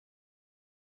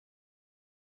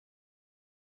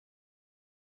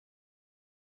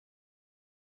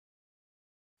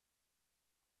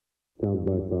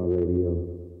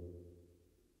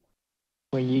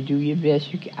When you do your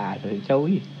best, I told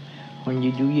you, when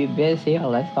you do your best,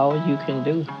 hell, that's all you can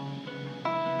do.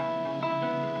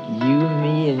 You,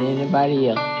 me, and anybody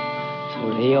else.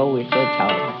 So hell with that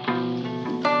talk.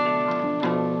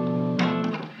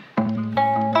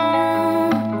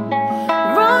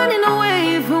 Running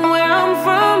away from where I'm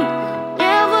from,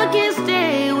 never can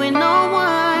stay with no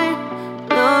one.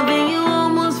 Loving you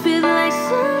almost feels like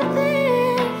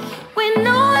something when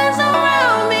no one's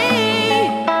around me.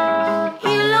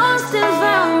 You lost and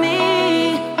found me.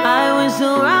 I was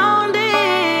surrounded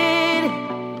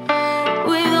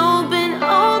with open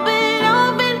arms.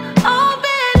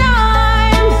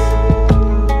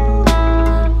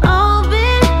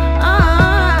 Open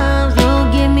arms, you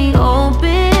give me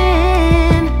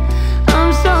open.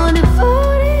 I'm so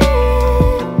devoted.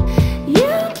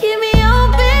 You keep me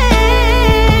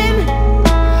open.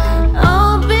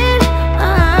 Open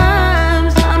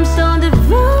arms, I'm so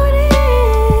devoted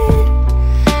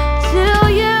to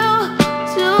you,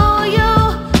 to you,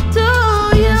 to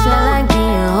you. You feel like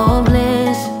being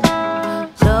hopeless,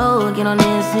 so get on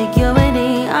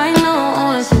insecurity. I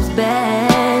know this is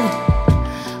bad,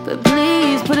 but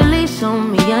please put a leash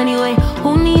on me anyway.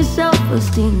 Who needs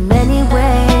self-esteem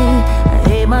anyway? I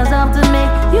hate myself to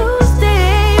make you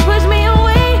stay. Push me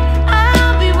away,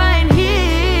 I'll be right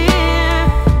here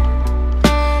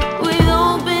with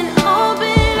open arms.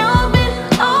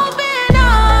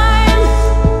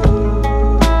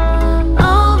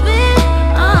 Open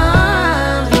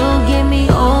arms, you give me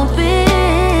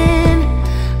open.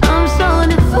 I'm so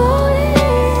devoted.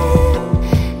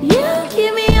 You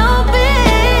keep me open.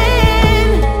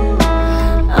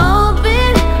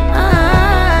 Open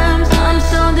arms, I'm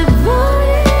so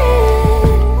devoted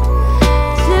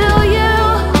to you,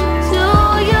 to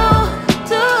you,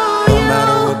 to No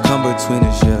matter you. what come between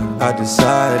us, yeah, I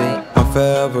decided I'm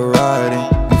forever riding,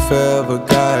 you forever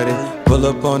guided. Pull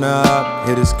up on the hop,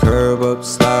 hit this curb up,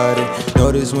 sliding.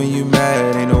 Notice when you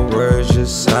mad, ain't no words,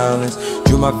 just silence.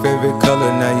 Drew my favorite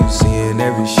color, now you seeing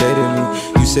every shade of me.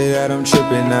 You say that I'm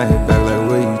tripping, I hit back like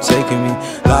where you taking me.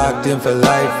 Locked in for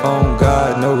life, on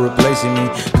God, no replacing me.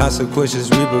 Consequences,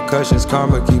 repercussions,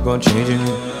 karma keep on changing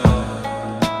me.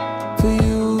 For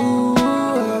you,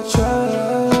 I try.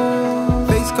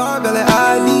 Face card, belly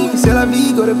ID, c'est la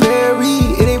vie, go to Perry.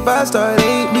 It ain't 5-star, it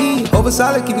ain't me. Over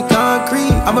solid, keep it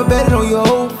concrete. I'ma bet it on your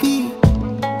whole feet.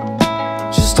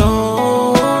 Just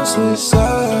don't switch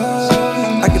sides.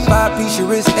 I can 5-piece your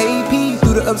wrist AP.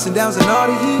 Through the ups and downs and all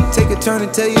the heat. Take a turn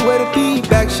and tell you where to be.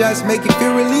 Back shots make you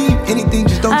feel relief. Anything,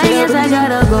 just don't I care. guess I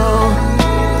gotta go.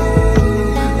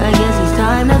 I guess it's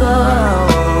time to go.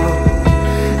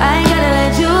 I ain't gotta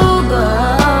let you go.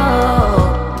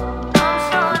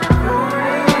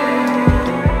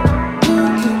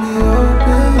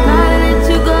 Gotta let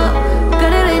you go.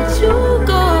 Gotta let you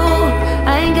go. I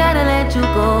ain't gotta let you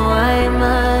go. I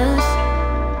must.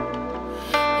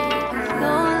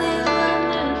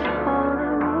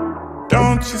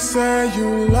 Don't you say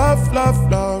you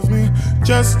love me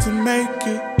just to make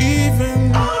it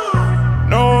even.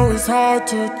 No, it's hard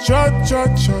to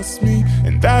trust me,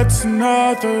 and that's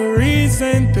another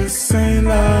reason this ain't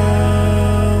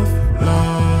love.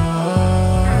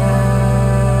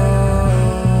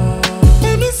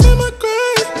 Let me see my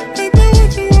grave, ain't that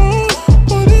what you want?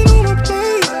 Put it on a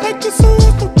plate, like it's a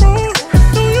restaurant.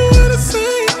 Know you what to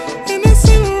say, and that's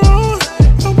ain't wrong.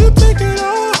 Help you take it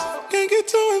off, can't get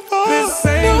too involved. This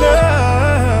ain't love.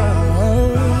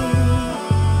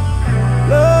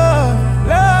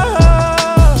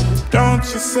 Don't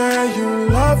you say you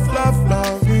love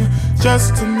me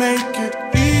just to make it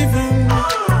even.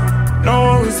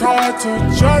 No, it's hard to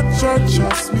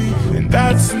trust me, and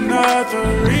that's another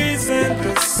reason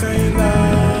this ain't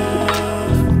love.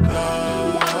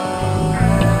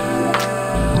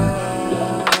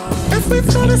 If we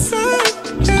feel the same,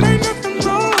 it ain't nothing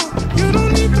wrong. You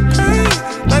don't need the pain,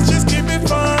 let's just keep it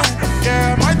fun.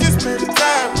 Yeah, I might just pay the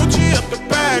tab, put you up the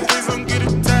bag. Please don't get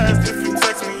attached. If you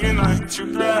text me and I hit you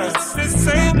back. This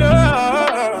ain't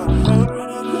love.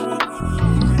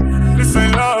 This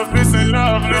ain't love, this ain't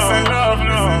love, this ain't love, no.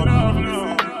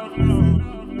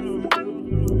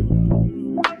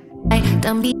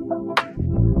 Don't be.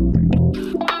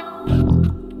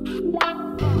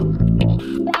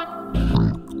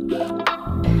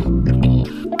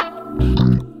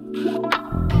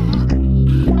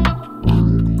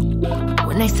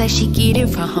 When they say she get it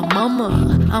from her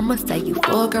mama, I'ma say you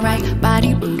fucking right.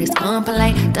 Body rude is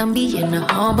unpolite. Don't be in the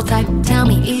humble type. Tell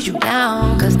me, is you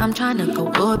down? Cause I'm tryna go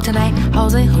up tonight.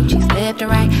 Hoes and hoochies left and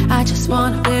right. I just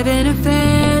wanna live in a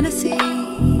fantasy.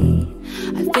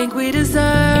 I think we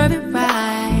deserve it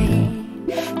right.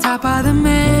 top of the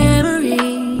memories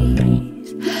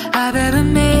I've ever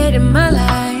made in my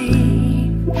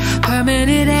life.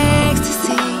 Permanent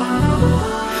ecstasy.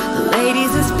 The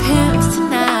ladies as pimps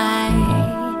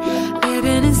tonight,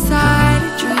 living inside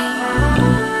a dream.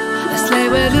 Let's lay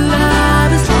where the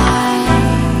love is like.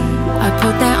 I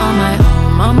put that on my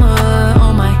mama,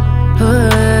 on my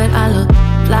hood. I look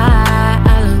fly,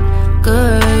 I look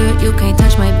good. You can't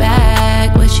touch my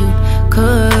bag, but you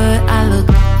could. I look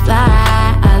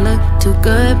fly, I look too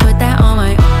good. Put that on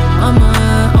my mama,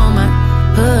 on my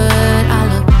hood. I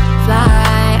look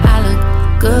fly, I look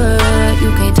good. You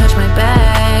can't touch my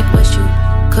bag, but you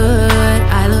could.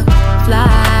 I look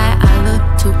fly, I look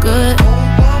too good.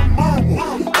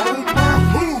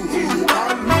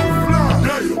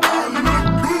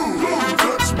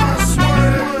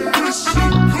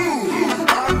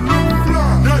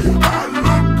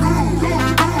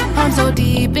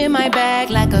 Deep in my bag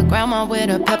like a grandma with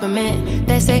a peppermint.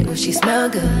 They say, ooh, she smell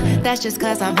good. That's just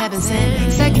cause I'm heaven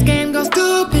sent. Sex game goes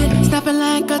stupid, snapping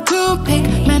like a toothpick.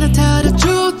 Man, I tell the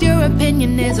truth, your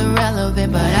opinion is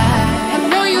irrelevant. But I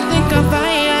know you think I'm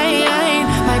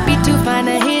fine. Might be too fine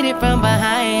to hit it from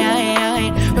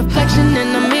behind. Reflection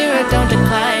in the mirror, don't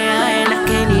decline. I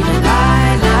can't even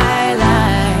lie.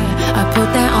 I put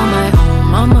that on my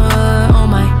mama, on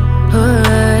my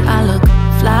hood. I look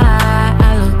fly,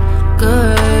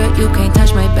 good. You can't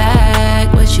touch my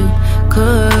bag, but you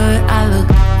could. I look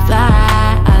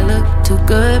fly, I look too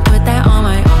good. Put that on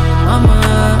my mama,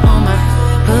 on my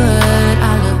hood.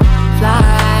 I look fly,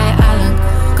 I look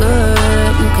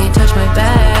good. You can't touch my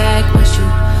bag, but you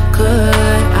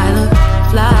could. I look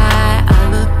fly, I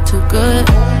look too good.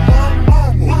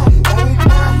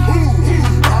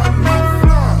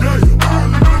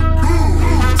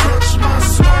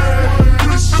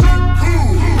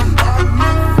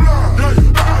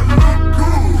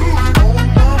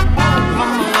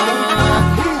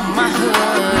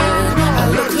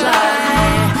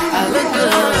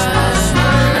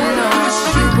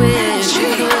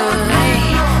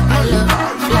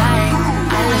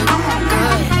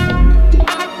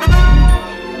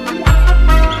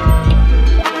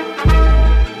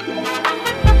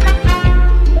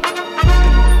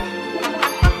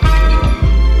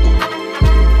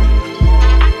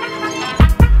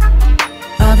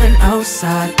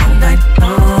 Outside all night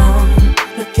long,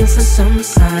 looking for some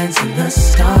signs in the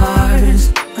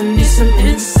stars. I need some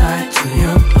insight to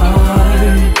your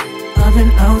heart. I've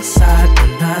been outside all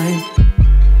night.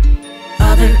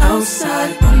 I've been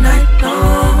outside all night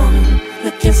long,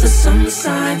 looking for some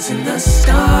signs in the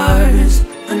stars.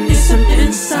 I need some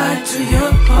insight to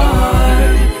your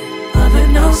heart. I've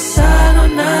been outside all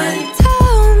night.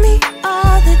 Tell me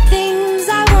all the things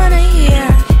I wanna hear.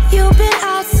 You've been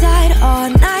outside all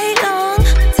night.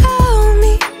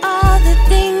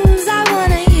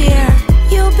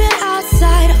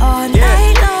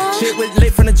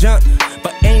 Jump,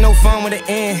 but ain't no fun when it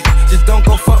end. Just don't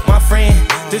go fuck my friend.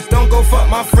 Just don't go fuck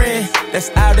my friend. That's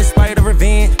out in spite of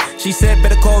revenge. She said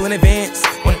better call in advance.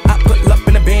 When I pull up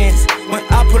in the Benz, when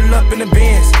I pull up in the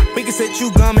Benz, we can set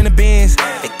you gum in the Benz.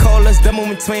 They call us double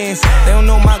moment twins. They don't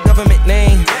know my government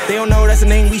name. They don't know that's the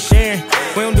name we sharing.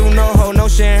 We don't do no hoe, no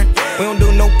sharing. We don't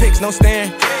do no pics, no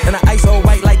staring. And the ice all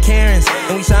white like Karen's,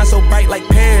 and we shine so bright like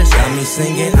Paris. Got me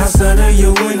singing outside of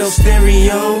your window,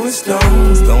 stereo and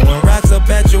stones. Throwing rocks up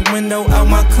at your window, out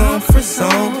my comfort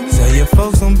zone. Tell your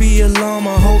folks don't be alarmed,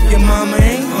 I hope your mama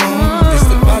ain't home. It's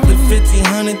about the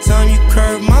 1500 time you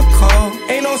curved my call.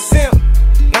 Ain't no simp,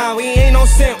 nah we ain't no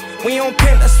simp. We on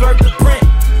pimp, that's worth the print.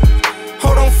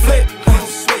 Hold on flip,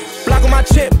 block on my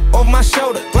chip, off my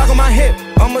shoulder, Glock on my hip.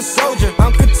 I'm a soldier,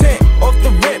 I'm content, off the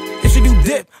rip. If you do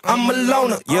dip, I'm a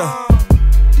loner, yeah.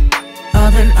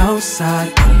 I've been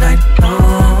outside all night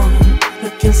long,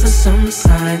 looking for some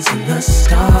signs in the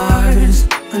stars.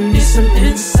 I need some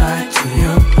insight to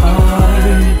your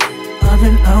heart. I've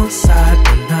been outside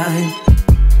all night.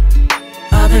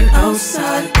 I've been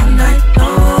outside all night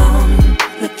long,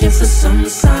 looking for some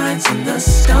signs in the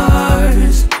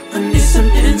stars. I need some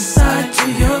insight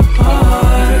to your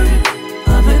heart.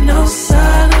 I've been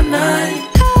outside all night.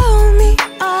 Tell me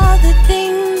all the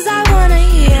things I wanna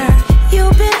hear.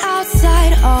 You've been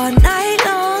outside all night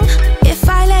long. If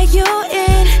I let you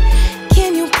in,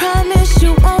 can you promise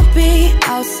you won't be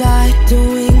outside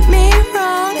doing me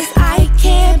wrong? 'Cause I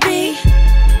can't be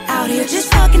out here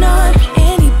just fucking on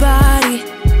anybody.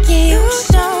 Can you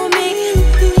show me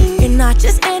you're not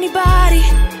just anybody?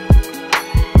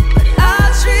 But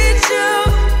I'll treat you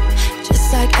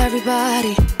just like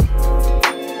everybody.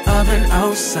 I've been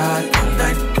outside all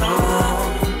night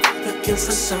long, looking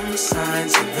for some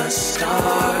signs in the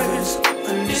stars. I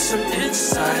I need some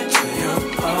insight to your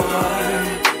heart.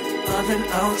 I've been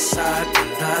outside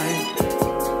all night.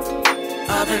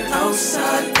 I've been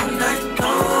outside all night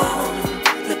long,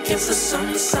 looking for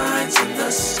some signs in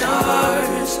the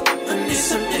stars. I need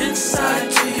some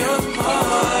insight to your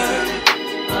heart.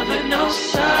 I've been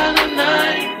outside all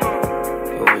night.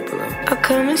 I'll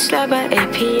come and slide by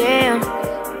 8 p.m.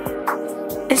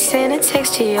 and send a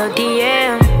text to your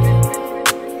DM.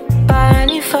 Buy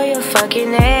honey for your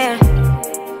fucking hair,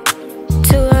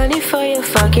 too honey for your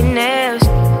fucking nails.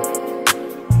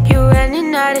 You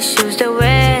running out of shoes to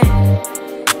wear,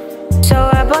 so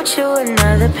I bought you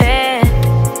another pair.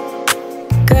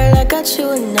 Girl, I got you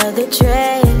another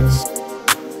dress,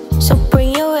 so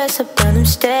bring your ass up down them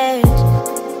stairs.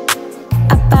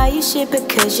 I buy you shit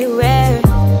because you're rare,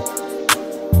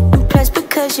 and plus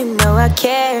because you know I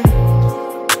care.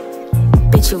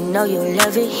 Bitch, you know you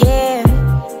love it here,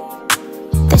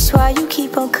 that's why you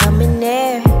keep on coming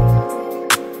there.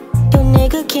 Your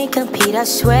nigga can't compete, I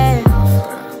swear.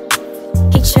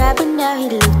 He tried but now he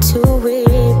look too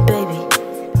weird, baby.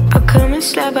 I'll come and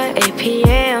slide by 8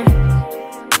 p.m.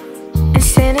 and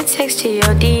send a text to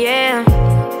your DM.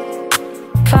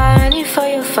 500 for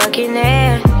your fucking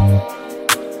hair,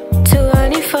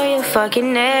 200 for your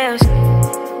fucking nails.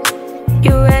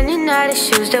 You running out of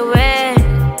shoes to wear,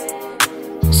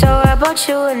 so I bought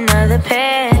you another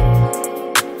pair.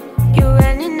 You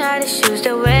running out of shoes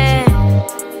to wear,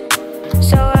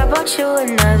 so I bought you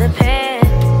another pair.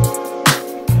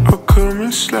 I'll come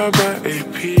and slide by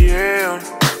 8 p.m.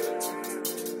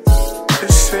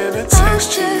 and send a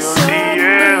text to your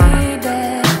DM.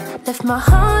 Left my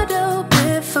heart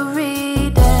open for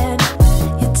reading.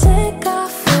 You take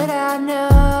off without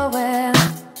knowing.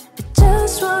 It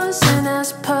just wasn't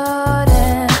us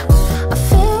parting. I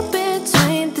feel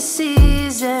between the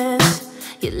seasons.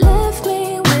 You left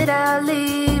me without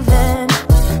leaving.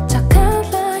 Talk out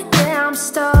like yeah, I'm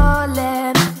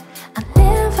stalling. I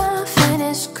never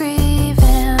finished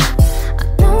grieving. I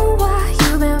know why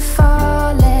you've been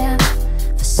falling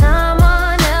for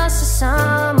someone else or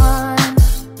someone.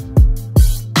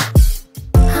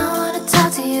 I wanna talk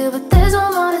to you, but there's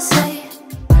no more to say.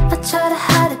 I try to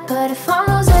hide it, but it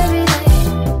follows every day.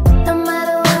 No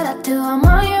matter what I do, I'm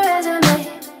on your resume.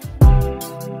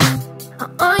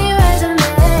 I'm on your resume.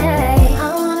 I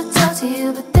wanna talk to you,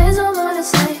 but there's no more to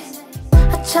say.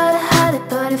 I try to hide it,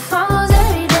 but it follows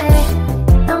every day.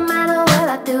 No matter what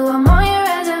I do, I'm on your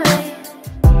resume.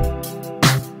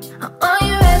 I'm on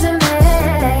your resume.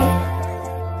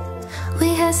 We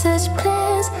had such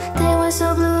plans, they were so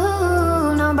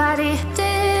blue. Nobody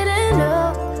didn't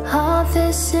know all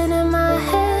this in my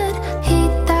head. He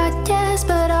thought yes,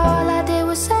 but all I did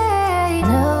was say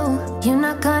no. You're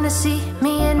not gonna see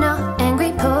me in no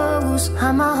angry pose.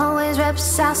 I'ma always rep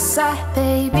Southside,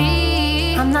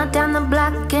 baby. I'm not down the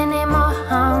block anymore,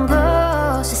 I'm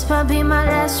close. This might be my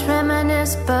last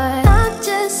reminisce, but I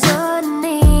just so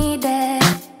need it.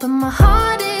 But my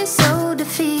heart is so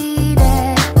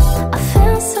defeated. I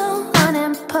feel so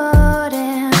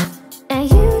unimportant, and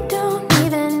you don't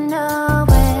even know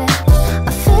it.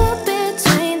 I feel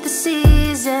between the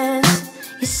seasons.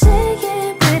 You say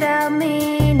it without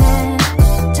meaning.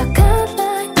 Talk out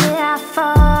like yeah, I've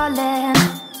fallen.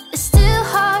 It's still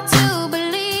hard to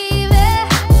believe it.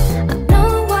 I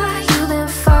know why you've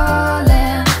been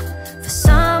falling for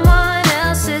someone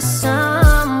else's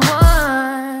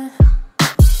someone.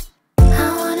 I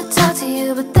wanna talk to you,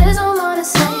 but there's no more to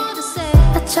say.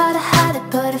 I try to hide it,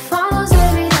 but it follows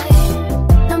every day.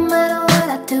 No matter what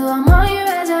I do, I'm on your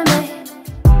resume.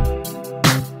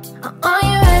 I'm on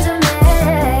your resume.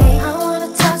 I wanna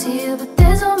talk to you, but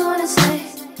there's no more to say.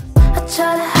 I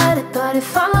try to hide it, but it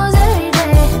follows every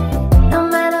day. No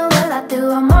matter what I do,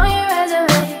 I'm on your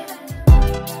resume.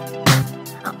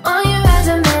 I'm on your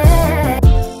resume.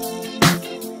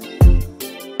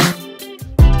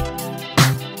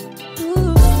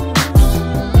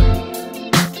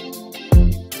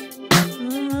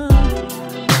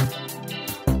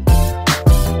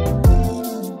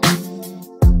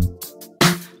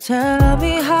 Tell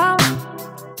me how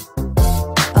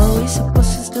are we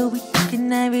supposed to still be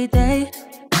thinking every day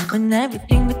when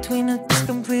everything between us is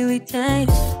completely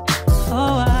changed?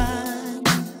 Oh,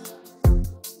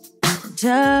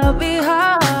 tell me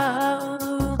how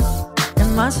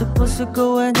am I supposed to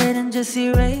go ahead and just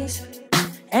erase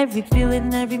every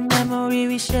feeling, every memory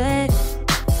we shared?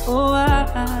 Oh,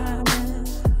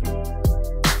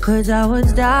 cause I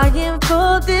was dying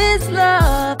for this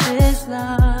love, this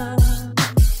love.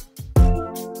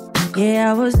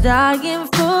 Yeah, I was dying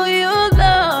for your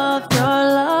love, your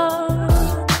love.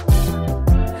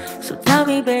 So tell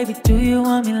me, baby, do you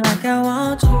want me like I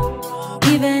want you?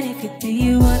 do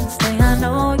you wanna stay? I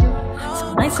know you.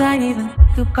 Some nights I even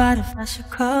think about if I should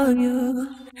call you.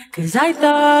 Cause I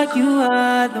thought you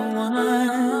were the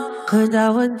one. Cause I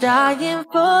was dying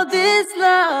for this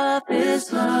love,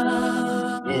 this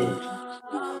love.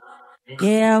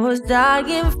 Yeah, I was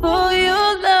dying for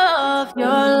your love, your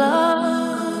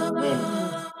love.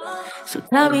 So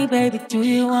tell me, baby, do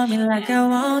you want me like I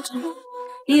want you?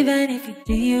 Even if you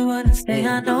do, you wanna stay,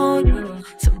 I know you.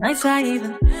 Some nights I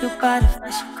even think about if I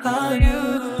should call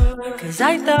you. Cause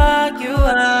I thought you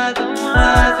were the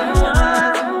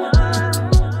one.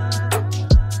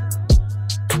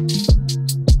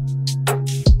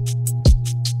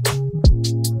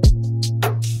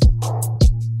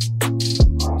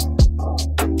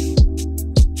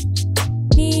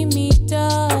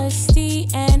 Dusty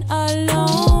and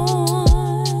alone,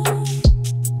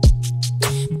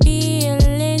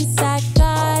 feeling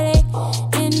psychotic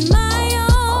in my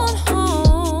own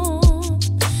home,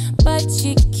 but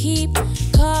you keep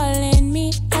calling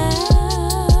me out.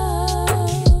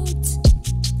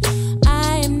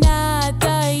 I am not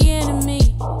the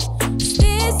enemy.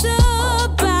 This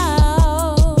about,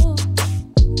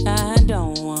 I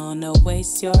don't wanna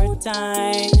waste your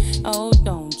time. Oh,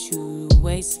 don't you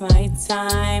waste my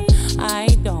time. I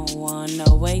don't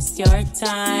wanna waste your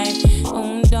time.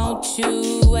 Don't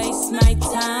you waste my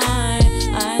time.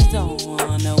 I don't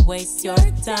wanna waste your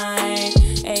time.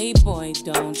 Hey boy,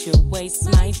 don't you waste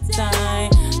my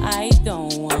time. I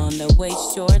don't wanna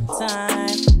waste your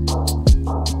time.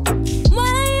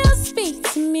 Why don't you speak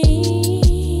to me?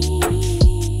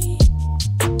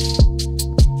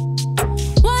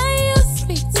 Why don't you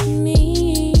speak to me?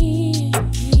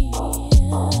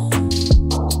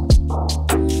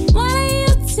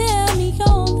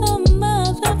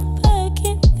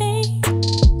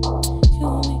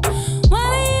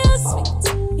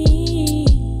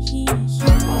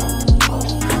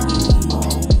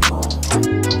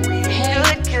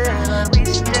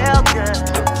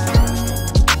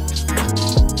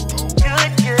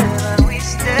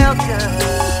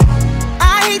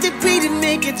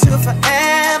 To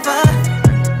forever,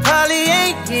 probably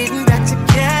ain't getting back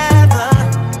together,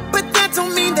 but that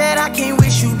don't mean that I can't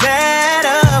wish you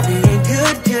better. We ain't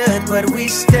good, but we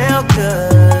still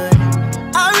good.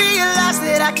 I realize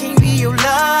that I can't be your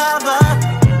lover.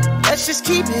 Let's just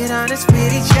keep it honest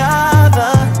with each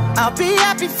other. I'll be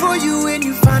happy for you when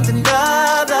you find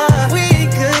another. We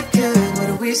ain't good,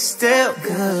 but we still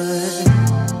good.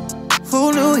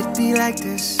 Who knew it'd be like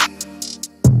this?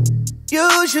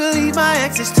 Usually my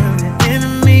exes turn to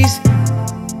enemies,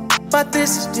 but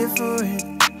this is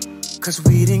different. Cause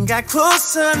we done got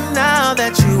closer now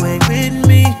that you ain't with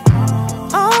me.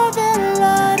 All that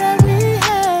love that we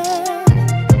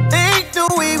had, ain't no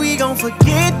way we gon'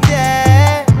 forget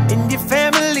that. And your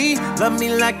family, love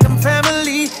me like I'm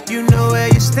family. You know where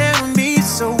you stand with me.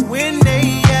 So when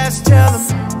they ask, tell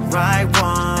them right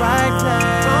one, right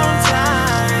place, wrong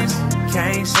times.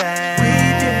 Can't say we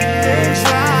didn't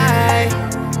try.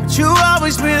 You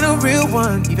always been a real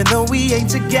one, even though we ain't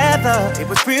together. It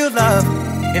was real love,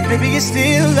 and baby it's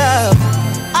still love.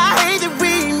 I hate that we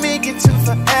ain't make it to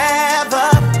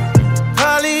forever.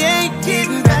 Probably ain't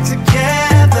getting back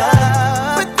together,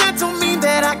 but that don't mean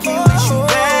that I can't wish you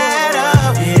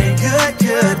better. It ain't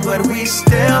good, but we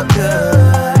still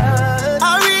good.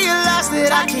 I realize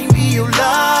that I can't be your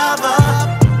lover.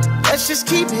 Let's just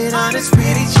keep it honest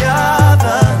with each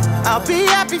other. I'll be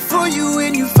happy for you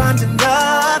when you find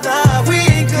another. We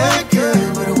ain't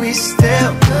good, but we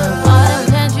still good. All the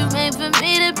plans you made for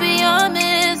me to be your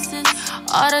missus,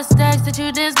 all the stacks that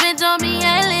you done spent on me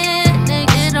ain't lit.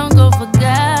 Nigga, don't go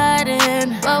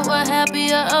forgotten, but we're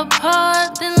happier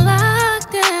apart than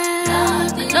locked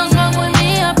in. Don't wrong with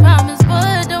me, I promise,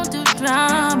 but don't do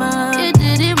drama. It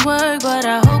didn't work, but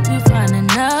I hope you find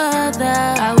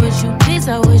another. I wish you peace,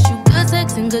 I wish you good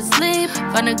sex and good sleep.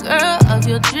 Find a girl of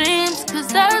your dreams,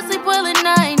 cause I sleep well at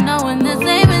night knowing this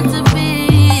ain't meant to be.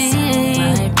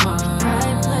 Right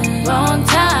one, wrong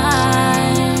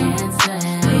time.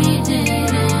 We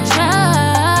didn't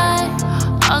try.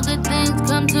 All good things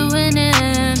come to an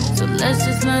end, so let's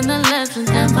just learn the lessons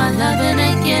and find loving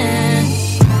again.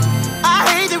 I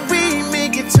hate that we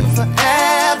make it to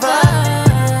forever.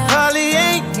 Probably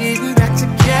ain't getting back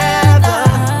together,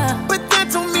 but that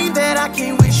don't mean that I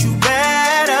can't wish you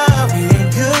better. We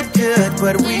ain't good,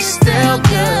 but we still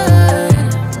good.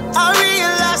 I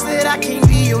realize that I can't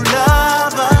be your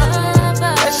lover.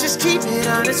 Let's just keep it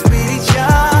honest with each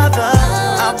other.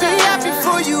 I'll be happy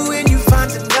for you when you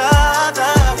find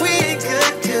another. We ain't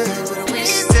good, but we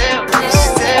still good.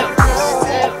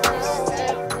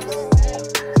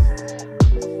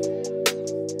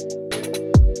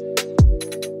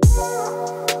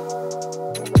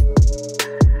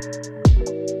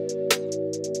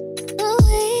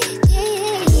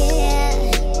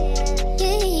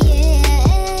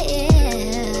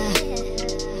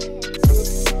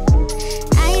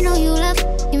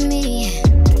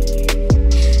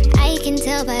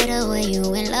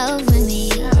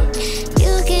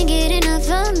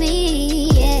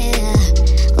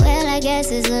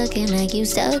 looking like you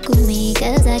stuck with me,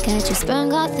 cause I got you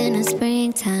sprung off in the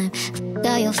springtime.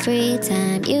 All your free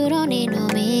time, you don't need no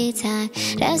me time.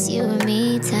 That's you and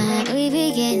me time. We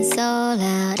be getting so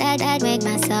loud, that make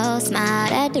my soul smile.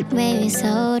 That make me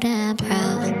so damn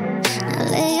proud.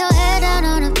 Now lay your head down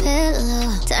on a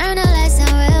pillow, turn the lights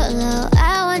down real low.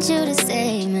 I want you to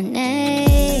say my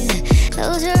name.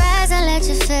 Close your eyes and let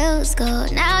your feels go.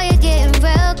 Now you're getting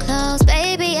real close,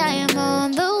 baby, I am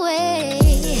on the way.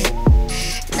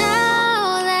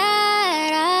 Now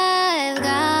that I've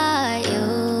got you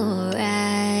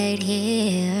right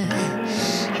here,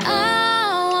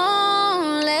 I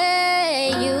won't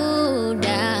let you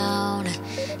down,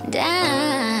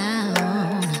 down.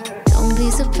 Don't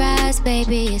be surprised,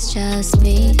 baby, it's just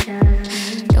me.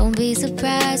 Don't be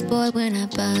surprised, boy, when I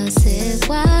bust it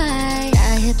wide.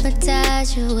 I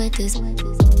hypnotize you with this.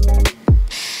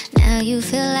 Now you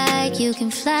feel like you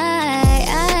can fly.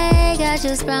 I got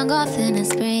you sprung off in the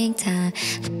springtime.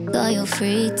 All your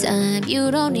free time,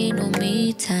 you don't need no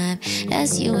me time.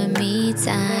 That's you and me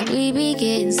time. We be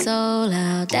getting so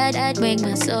loud, that make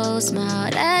my soul smile.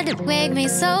 That make me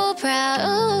so proud.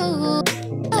 Ooh.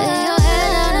 Lay your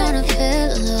head out on a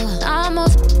pillow, I'ma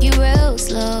you real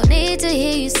slow. Need to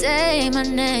hear you say my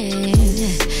name.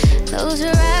 Close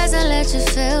your eyes and let your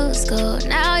feels go.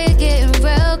 Now you're getting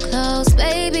real close,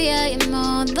 baby, I am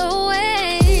on the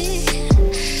way.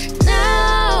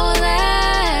 Now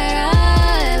that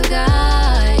I've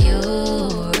got you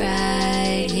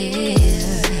right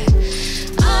here,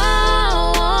 I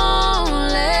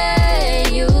won't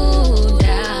let you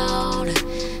down,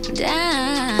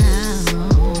 down.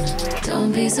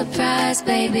 Don't be surprised,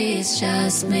 baby, it's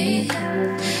just me.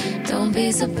 Don't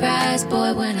be surprised,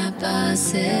 boy, when I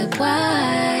bust it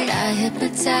wide. I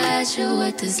hypnotize you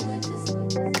with this.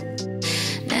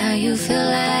 Now you feel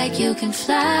like you can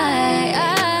fly.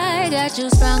 I got you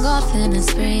sprung off in the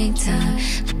springtime.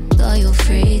 All your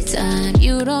free time,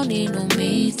 you don't need no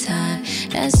me time.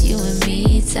 That's you and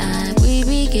me time. We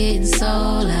be getting so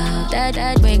loud,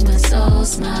 that make my soul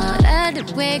smile.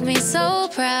 That make me so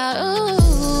proud. Ooh,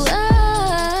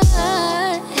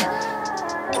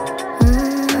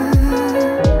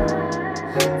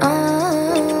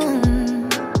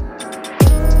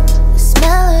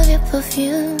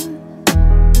 perfume.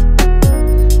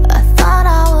 I thought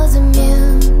I was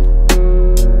immune.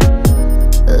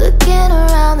 Looking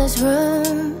around this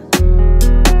room,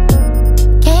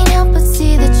 can't help but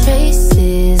see the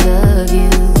traces of you.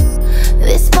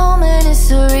 This moment is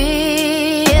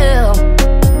surreal.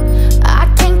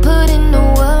 I can't put into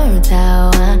words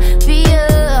how I feel.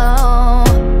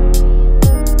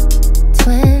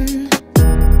 Twin,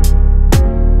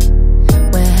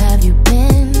 where have you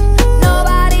been?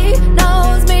 Nobody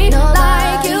knows me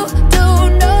like you do.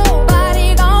 Nobody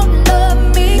gon' love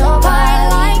me quite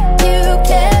like you.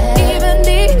 Can't even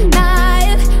deny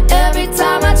it every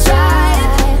time I try it.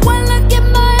 When look in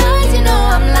my eyes, you know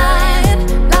I'm lying,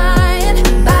 lying.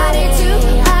 Body to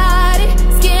body,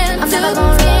 skin to skin.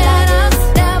 I'm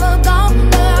never gonna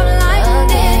love like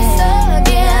this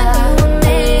again. You were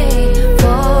made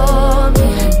for me,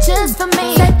 just for me.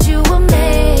 Said you were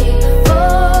made for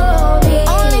me,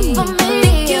 only for me.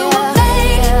 Think you were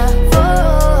made for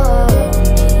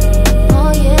me.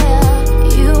 Oh yeah,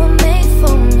 you were made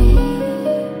for me.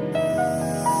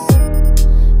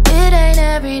 It ain't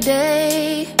every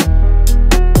day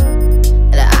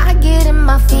that I get in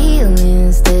my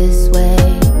feelings this way.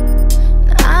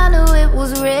 I knew it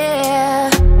was rare,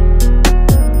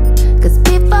 cause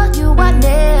before you I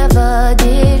never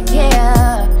did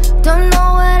care. Don't know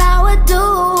what I would do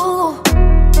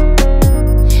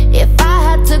if I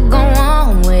had to go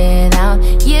on without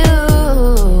you.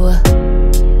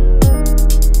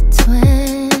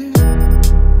 Twin,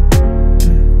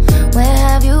 where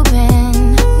have you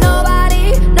been? Nobody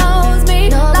knows me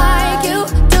like you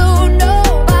do.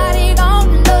 Nobody gon'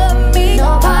 love me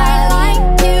quite like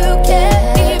you.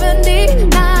 Can't even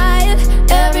deny it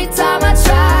every time I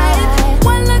try it.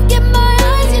 When look in my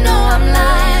eyes, you know I'm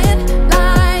lying,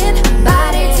 lying.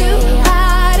 Body to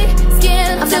body,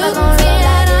 skin to skin.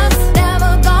 I'm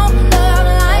never gonna love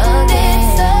like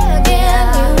this again.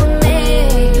 You were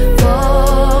made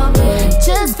for me,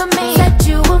 just for me. Said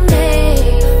you were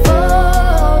made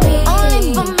for me, only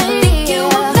for me. Think you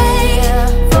were made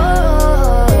for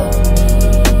me.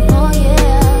 Oh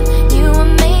yeah, you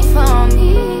were made for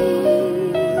me.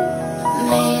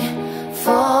 Made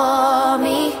for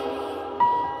me.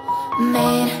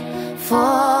 Made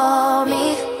for me.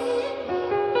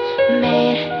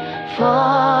 Made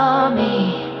for me,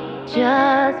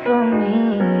 just for me.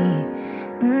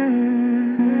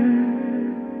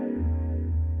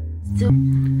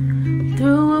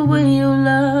 Threw away your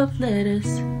love, letters.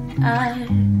 I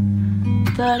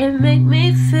thought it'd make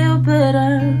me feel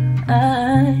better.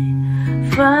 I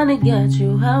finally got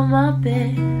you out my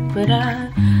bed, but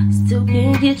I still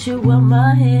can't get you out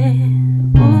my head.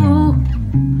 Ooh,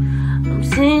 I'm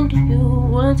sending you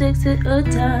one text at a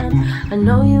time. I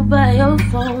know you by your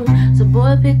phone, so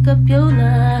boy pick up your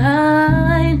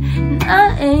line. And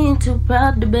I ain't too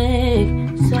proud to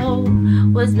beg, so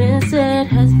what's been said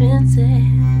has been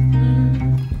said.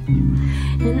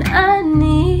 And I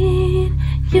need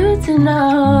you to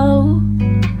know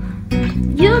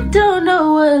you don't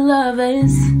know what love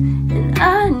is. And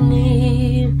I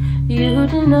need you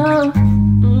to know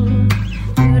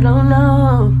you don't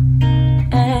know.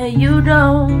 And you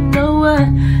don't know what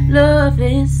love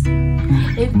is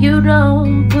if you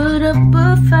don't put up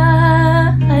a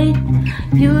fight.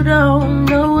 You don't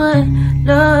know what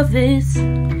love is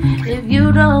if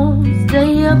you don't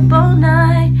stay up all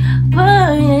night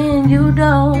crying. You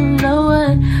don't know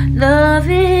what love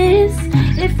is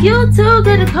if you too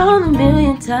good to call a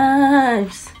million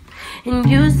times. And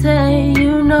you say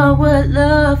you know what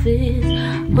love is,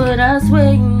 but I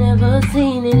swear you never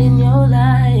seen it in your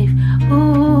life.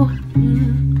 Ooh,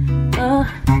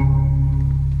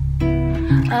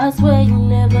 I swear you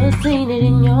never seen it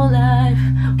in your life.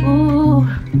 Ooh,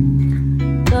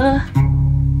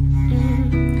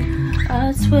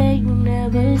 I swear you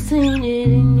never seen it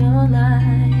in your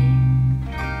life.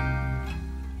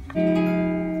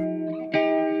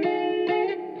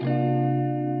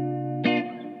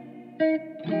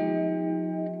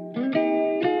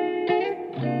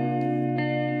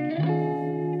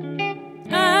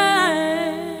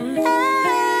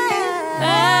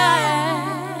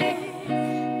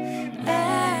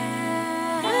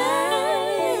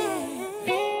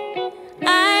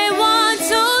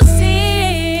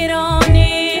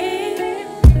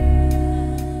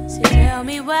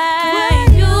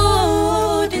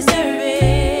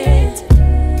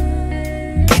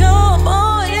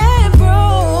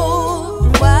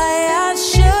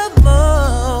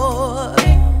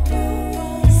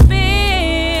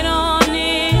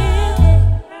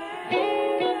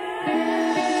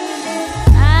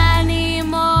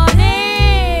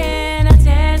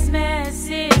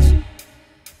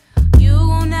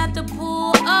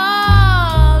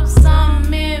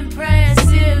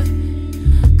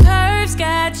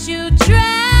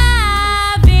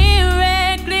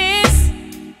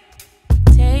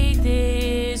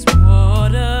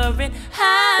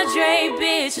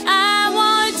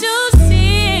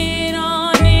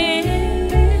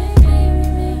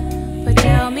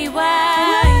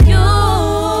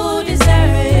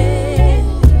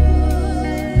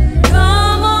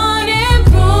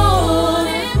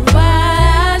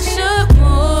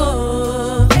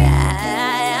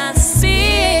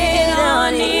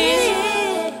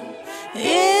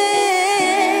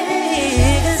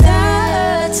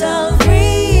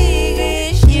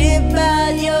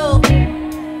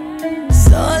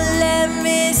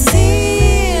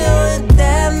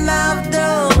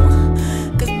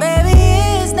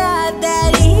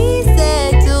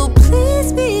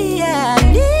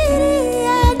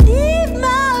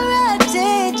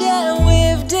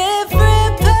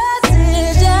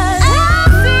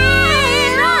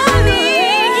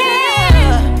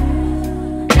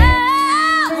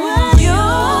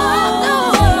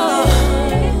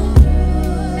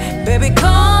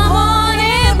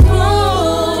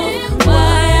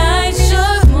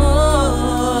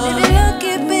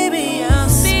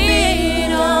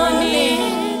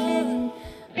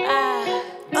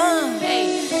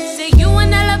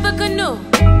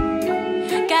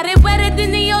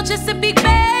 Speak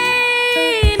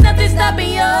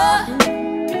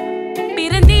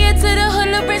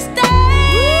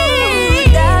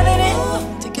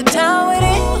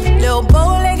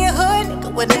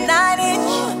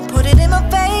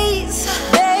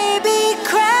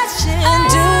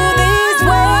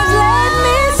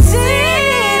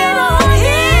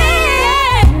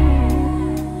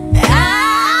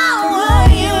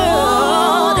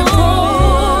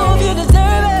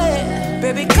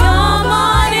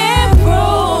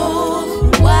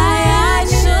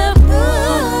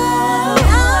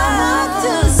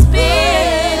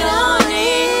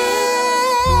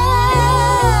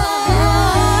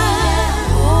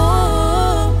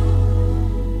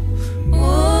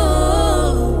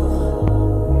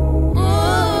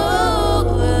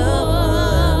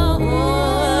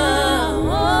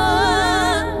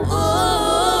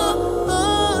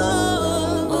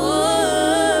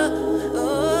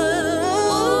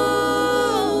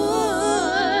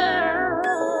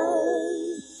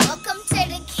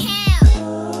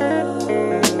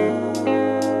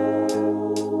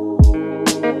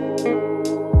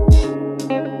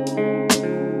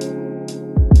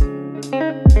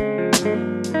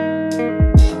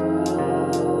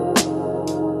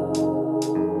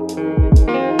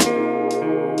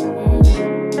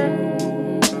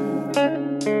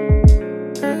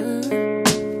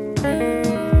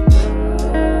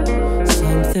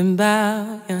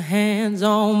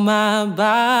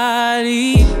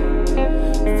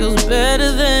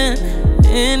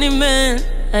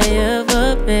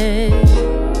ever been.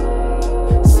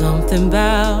 Something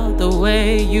about the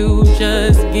way you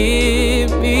just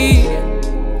give me.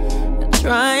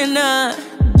 Trying not,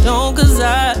 don't, 'cause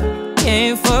I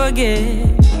can't forget.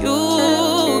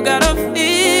 You got a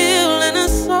feel and a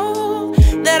soul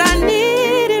that I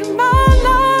need in my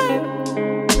life.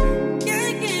 Yeah,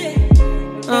 yeah.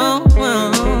 Oh,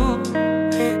 oh.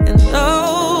 And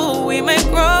though we may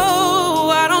grow,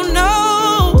 I don't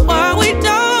know why we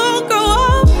don't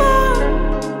grow apart.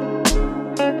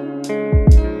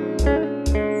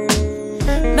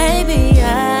 Maybe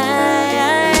I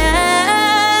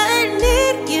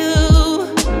need you.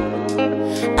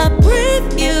 I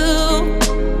breathe you,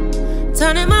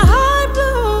 turning my heart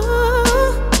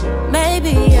blue.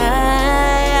 Maybe I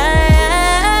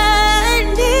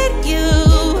need you.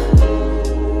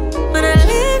 When I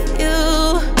leave you,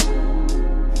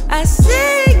 I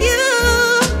see you.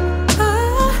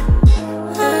 Ah,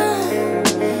 ah,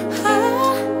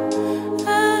 ah,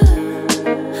 ah,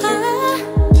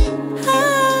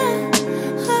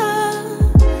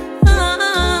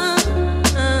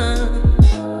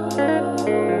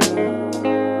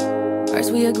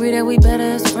 First we agree that we better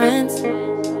as friends.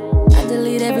 I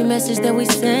delete every message that we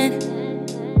send.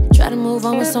 Try to move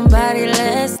on with somebody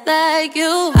less like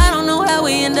you. I don't know how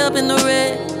we end up in the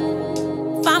red.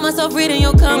 Find myself reading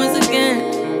your comments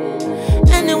again,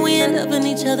 and then we end up in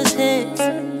each other's heads.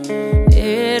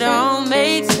 It all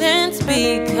makes sense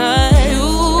because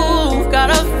you've got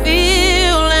a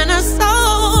feel and a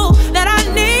soul that I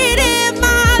need in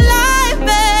my life,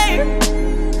 babe.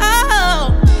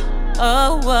 Oh,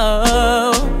 oh,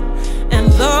 oh.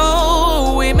 And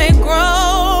though we may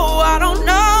grow, I don't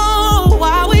know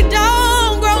why we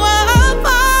don't grow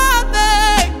apart,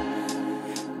 babe.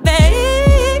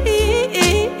 Maybe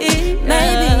I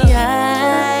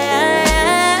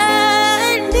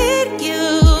need you.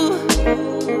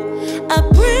 I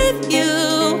breathe you,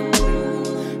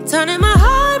 turning my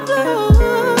heart blue.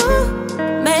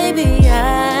 Maybe I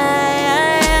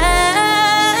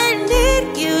need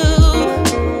you.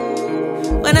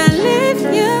 When I leave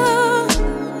you,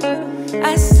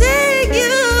 I see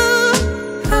you.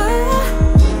 Ah,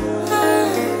 ah,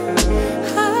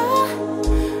 ah,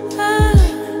 ah,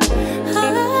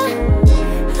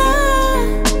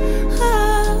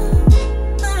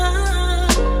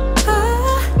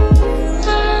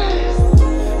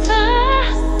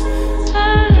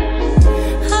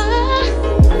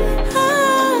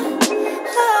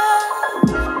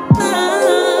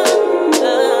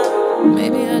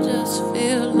 Maybe I just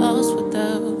feel lost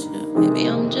without you. Maybe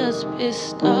I'm just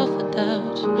pissed off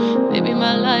without you. Maybe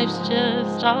my life's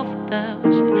just off without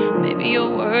you. Maybe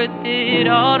you're worth it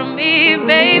all to me,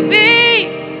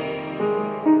 baby.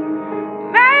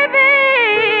 Maybe,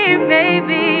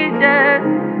 just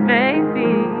maybe.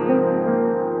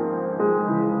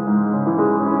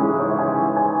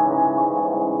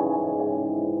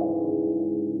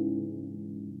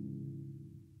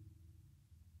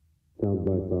 Sounds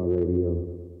by Star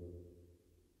Radio.